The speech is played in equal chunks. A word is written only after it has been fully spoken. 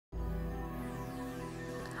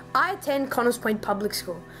I attend Connells Public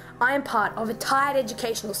School. I am part of a tired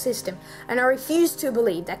educational system, and I refuse to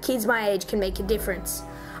believe that kids my age can make a difference.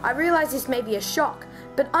 I realize this may be a shock,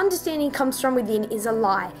 but understanding comes from within is a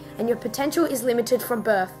lie, and your potential is limited from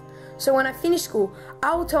birth. So when I finish school,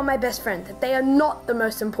 I will tell my best friend that they are not the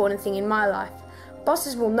most important thing in my life.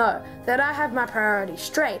 Bosses will know that I have my priorities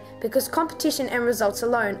straight because competition and results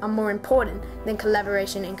alone are more important than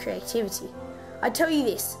collaboration and creativity. I tell you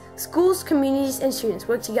this, schools, communities and students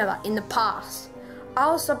work together in the past. I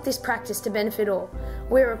will stop this practice to benefit all.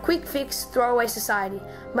 We're a quick fix, throwaway society.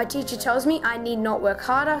 My teacher tells me I need not work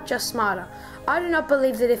harder, just smarter. I do not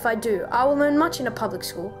believe that if I do, I will learn much in a public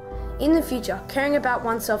school. In the future, caring about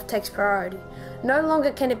oneself takes priority. No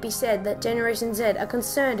longer can it be said that Generation Z are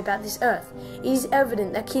concerned about this earth. It is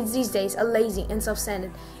evident that kids these days are lazy and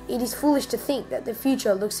self-centered. It is foolish to think that the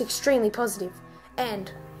future looks extremely positive.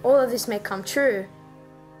 And all of this may come true,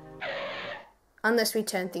 unless we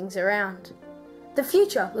turn things around. The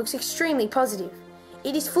future looks extremely positive.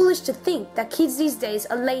 It is foolish to think that kids these days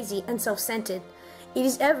are lazy and self-centered. It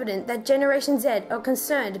is evident that Generation Z are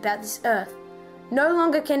concerned about this earth. No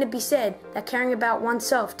longer can it be said that caring about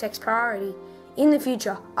oneself takes priority. In the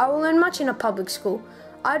future, I will learn much in a public school.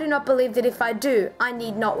 I do not believe that if I do, I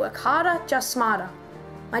need not work harder, just smarter.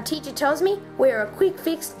 My teacher tells me we are a quick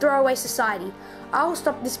fix, throwaway society. I will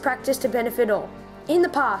stop this practice to benefit all. In the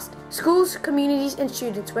past, schools, communities and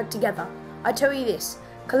students work together. I tell you this,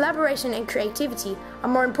 collaboration and creativity are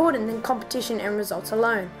more important than competition and results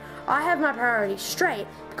alone. I have my priorities straight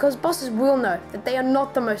because bosses will know that they are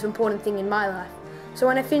not the most important thing in my life. So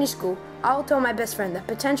when I finish school, I will tell my best friend that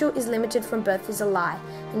potential is limited from birth is a lie,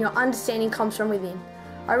 and your understanding comes from within.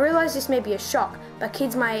 I realize this may be a shock, but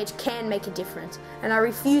kids my age can make a difference, and I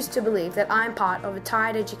refuse to believe that I am part of a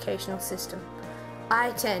tired educational system. I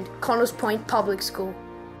attend Connells Public School.